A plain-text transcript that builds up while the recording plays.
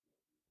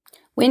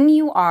When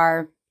you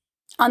are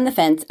on the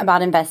fence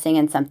about investing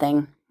in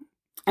something,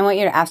 I want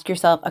you to ask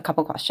yourself a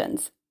couple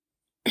questions.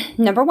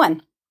 Number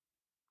one,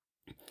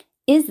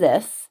 is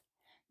this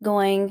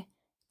going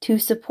to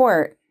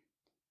support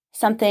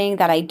something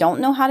that I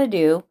don't know how to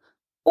do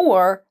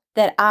or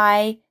that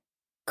I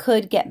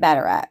could get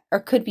better at or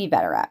could be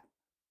better at,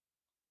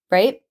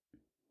 right?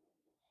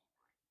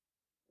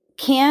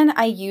 Can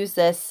I use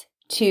this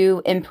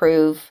to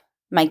improve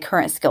my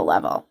current skill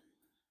level?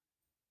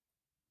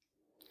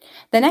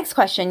 The next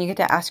question you get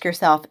to ask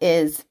yourself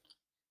is,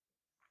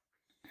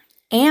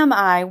 am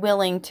I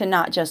willing to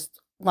not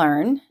just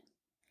learn,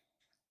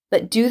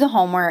 but do the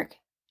homework,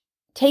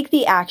 take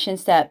the action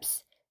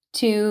steps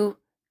to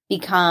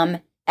become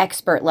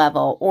expert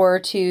level or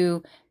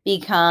to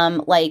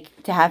become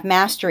to have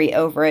mastery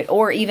over it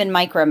or even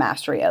micro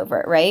mastery over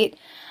it, right?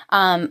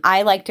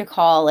 I like to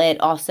call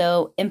it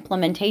also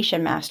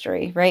implementation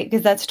mastery, right?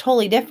 Because that's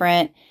totally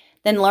different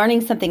than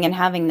learning something and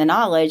having the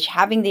knowledge,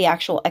 having the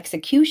actual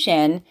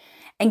execution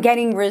and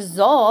getting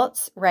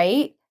results,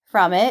 right,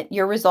 from it.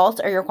 Your results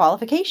are your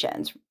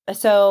qualifications.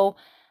 So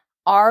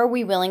are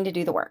we willing to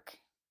do the work?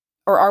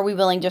 Or are we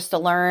willing just to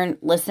learn,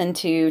 listen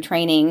to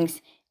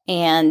trainings,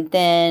 and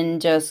then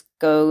just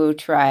go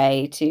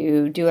try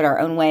to do it our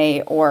own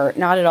way or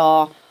not at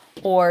all,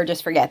 or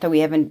just forget that we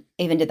haven't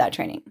even did that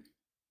training?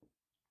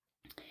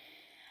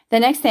 The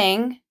next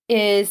thing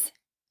is,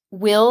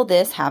 will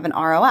this have an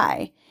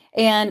ROI?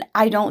 And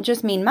I don't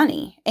just mean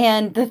money.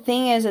 And the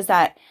thing is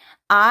that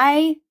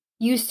I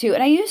used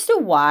to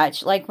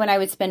watch, when I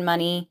would spend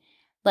money,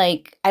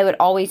 I would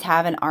always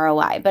have an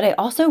ROI, but I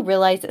also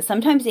realized that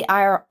sometimes the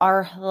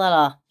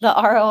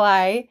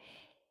ROI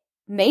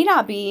may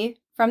not be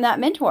from that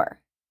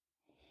mentor.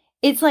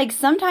 It's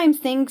sometimes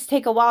things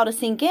take a while to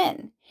sink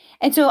in.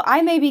 And so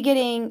I may be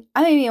in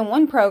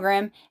one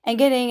program and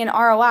getting an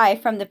ROI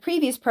from the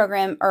previous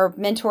program or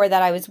mentor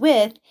that I was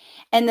with.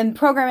 And the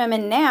program I'm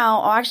in now,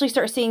 I'll actually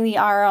start seeing the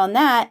ROI on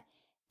that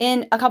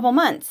in a couple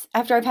months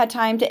after I've had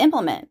time to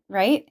implement,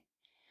 right?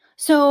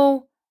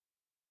 So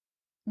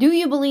do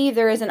you believe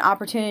there is an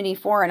opportunity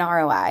for an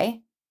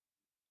ROI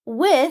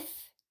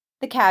with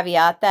the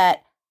caveat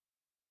that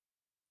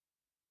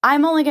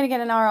I'm only going to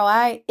get an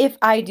ROI if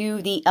I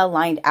do the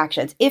aligned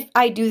actions, if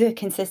I do the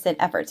consistent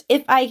efforts,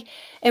 if I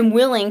am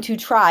willing to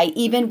try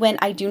even when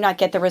I do not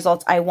get the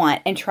results I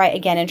want and try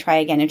again and try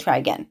again and try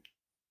again?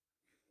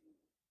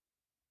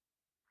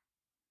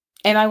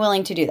 Am I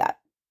willing to do that?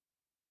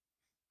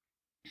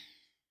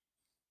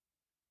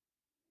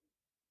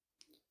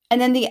 And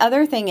then the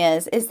other thing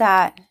is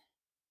that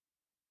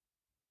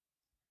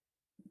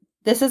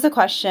this is a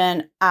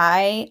question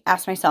I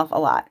ask myself a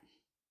lot.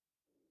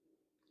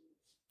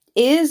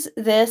 Is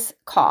this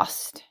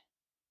cost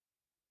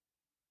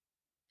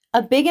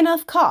a big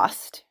enough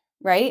cost,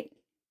 right,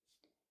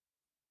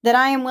 that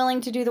I am willing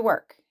to do the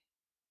work?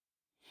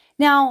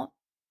 Now,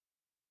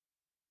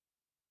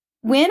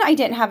 when I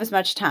didn't have as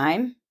much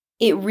time,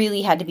 it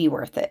really had to be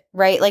worth it,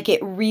 right?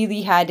 It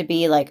really had to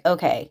be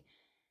okay,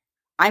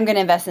 I'm going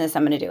to invest in this.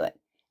 I'm going to do it.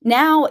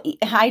 Now,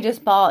 I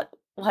just bought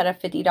a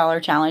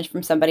 $50 challenge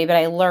from somebody, but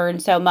I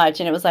learned so much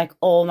and it was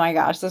oh my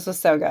gosh, this was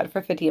so good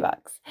for $50.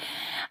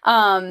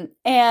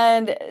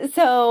 And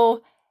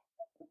so,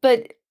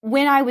 but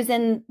when I was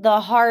in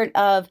the heart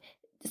of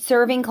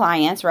serving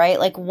clients, right,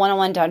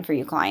 one-on-one done for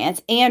you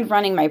clients and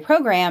running my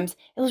programs,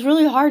 it was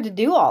really hard to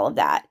do all of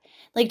that.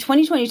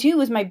 2022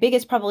 was my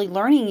biggest probably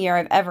learning year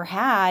I've ever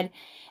had,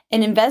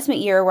 an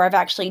investment year where I've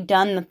actually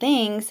done the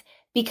things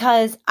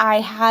because I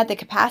had the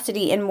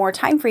capacity and more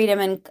time freedom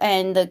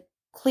and the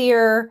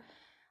clear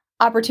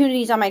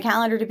opportunities on my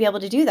calendar to be able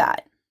to do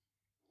that.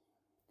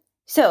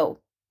 So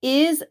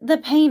is the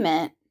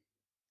payment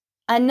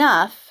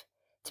enough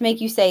to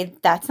make you say,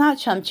 that's not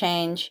chump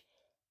change?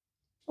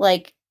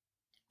 I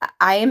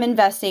am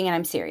investing and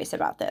I'm serious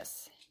about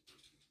this.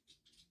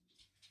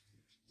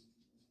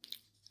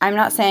 I'm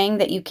not saying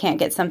that you can't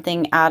get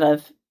something out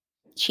of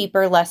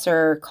cheaper,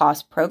 lesser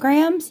cost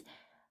programs,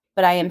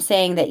 but I am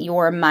saying that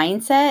your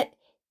mindset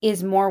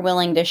is more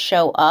willing to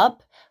show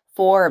up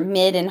for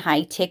mid and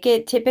high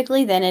ticket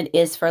typically than it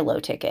is for low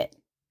ticket.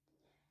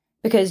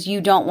 Because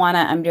you don't want to,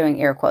 I'm doing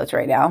air quotes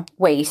right now,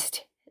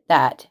 waste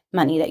that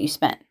money that you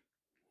spent.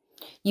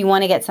 You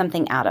want to get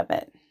something out of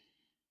it.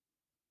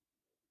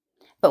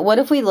 But what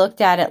if we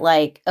looked at it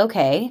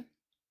okay,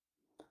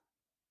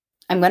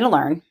 I'm going to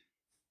learn,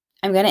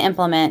 I'm going to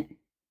implement,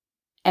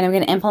 and I'm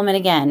going to implement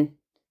again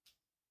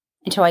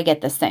until I get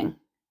this thing.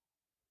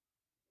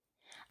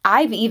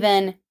 I've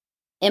even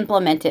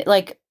implemented,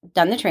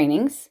 done the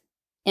trainings,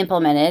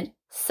 implemented,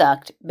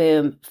 sucked,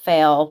 boom,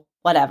 fail,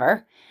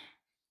 whatever.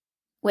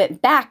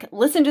 Went back,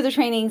 listened to the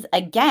trainings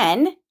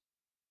again,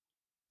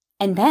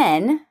 and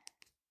then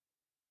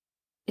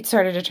it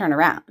started to turn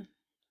around.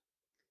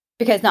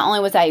 Because not only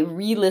was I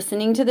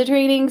re-listening to the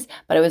trainings,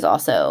 but I was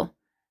also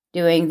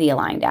doing the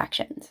aligned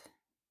actions.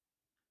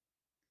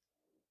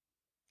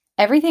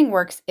 Everything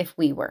works if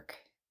we work.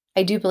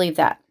 I do believe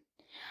that.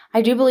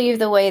 I do believe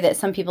the way that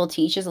some people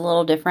teach is a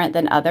little different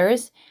than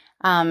others.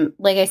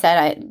 Like I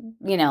said,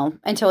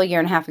 until a year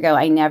and a half ago,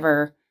 I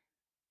never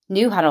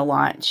knew how to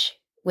launch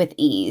with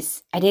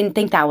ease. I didn't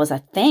think that was a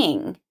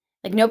thing.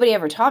 Like nobody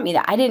ever taught me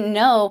that. I didn't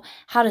know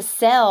how to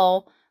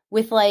sell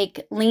with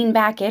like lean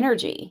back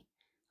energy.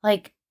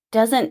 Like,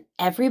 doesn't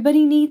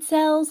everybody need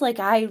sales? Like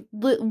I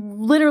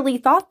literally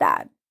thought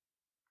that.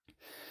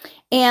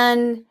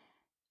 And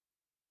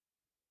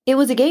it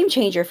was a game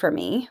changer for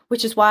me,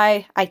 which is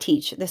why I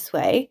teach this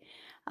way,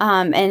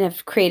 and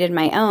have created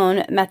my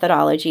own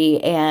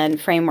methodology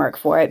and framework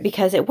for it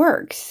because it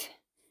works.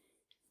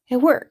 It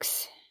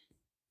works.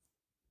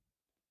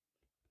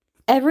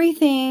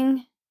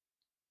 Everything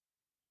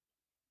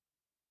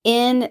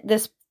in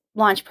this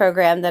launch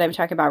program that I'm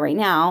talking about right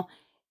now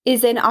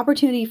is an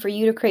opportunity for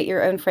you to create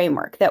your own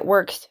framework that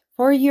works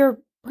for your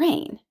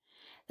brain,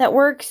 that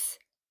works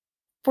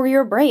for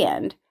your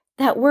brand,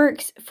 that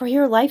works for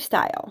your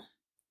lifestyle.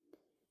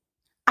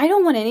 I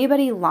don't want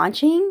anybody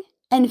launching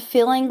and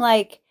feeling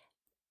like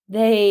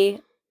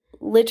they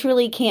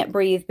literally can't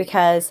breathe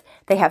because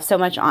they have so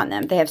much on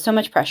them. They have so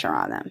much pressure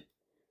on them.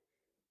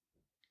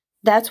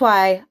 That's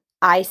why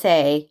I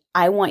say,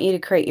 I want you to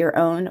create your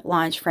own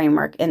launch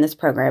framework in this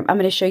program. I'm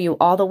going to show you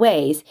all the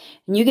ways,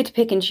 and you get to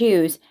pick and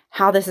choose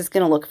how this is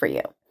going to look for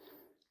you.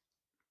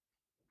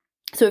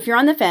 So if you're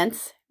on the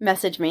fence,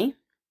 message me.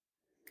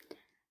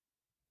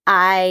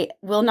 I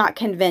will not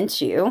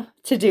convince you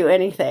to do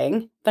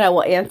anything, but I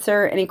will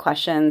answer any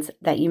questions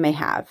that you may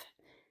have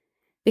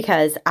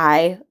because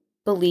I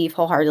believe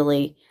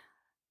wholeheartedly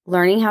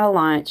learning how to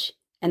launch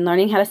and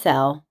learning how to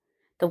sell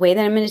the way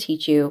that I'm going to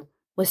teach you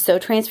was so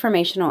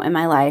transformational in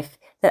my life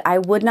that I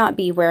would not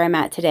be where I'm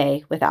at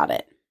today without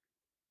it.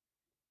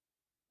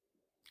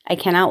 I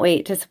cannot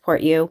wait to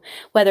support you,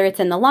 whether it's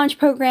in the launch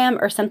program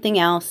or something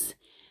else,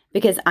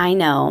 because I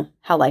know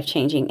how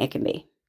life-changing it can be.